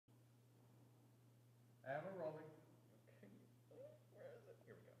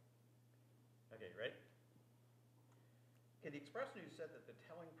Okay, the Express News said that the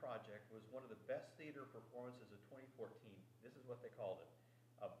Telling Project was one of the best theater performances of 2014. This is what they called it.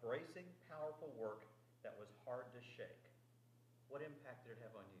 A bracing, powerful work that was hard to shake. What impact did it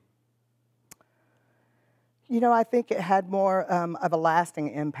have on you? You know, I think it had more of a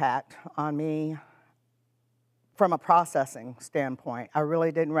lasting impact on me from a processing standpoint. I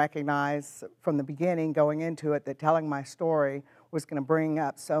really didn't recognize from the beginning going into it that telling my story was going to bring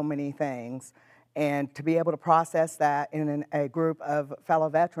up so many things. And to be able to process that in a group of fellow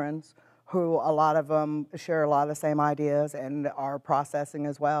veterans who a lot of them share a lot of the same ideas and are processing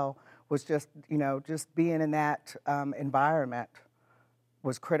as well was just, you know, just being in that environment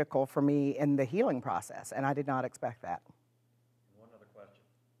was critical for me in the healing process, and I did not expect that. And one other question.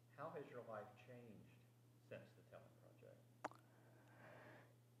 How has your life changed since the Telling Project?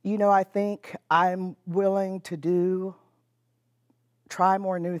 You know, I think I'm willing to try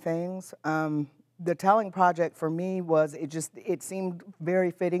more new things. The Telling Project for me was, it seemed very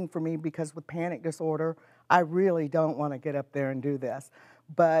fitting for me because with panic disorder, I really don't want to get up there and do this.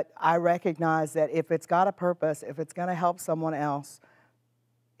 But I recognize that if it's got a purpose, if it's going to help someone else,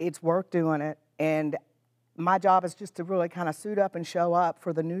 it's worth doing it. And my job is just to really kind of suit up and show up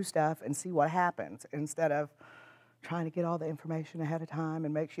for the new stuff and see what happens instead of trying to get all the information ahead of time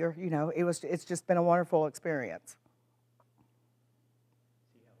and make sure, you know, it's just been a wonderful experience.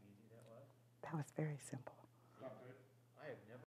 See how easy that was? That was very simple.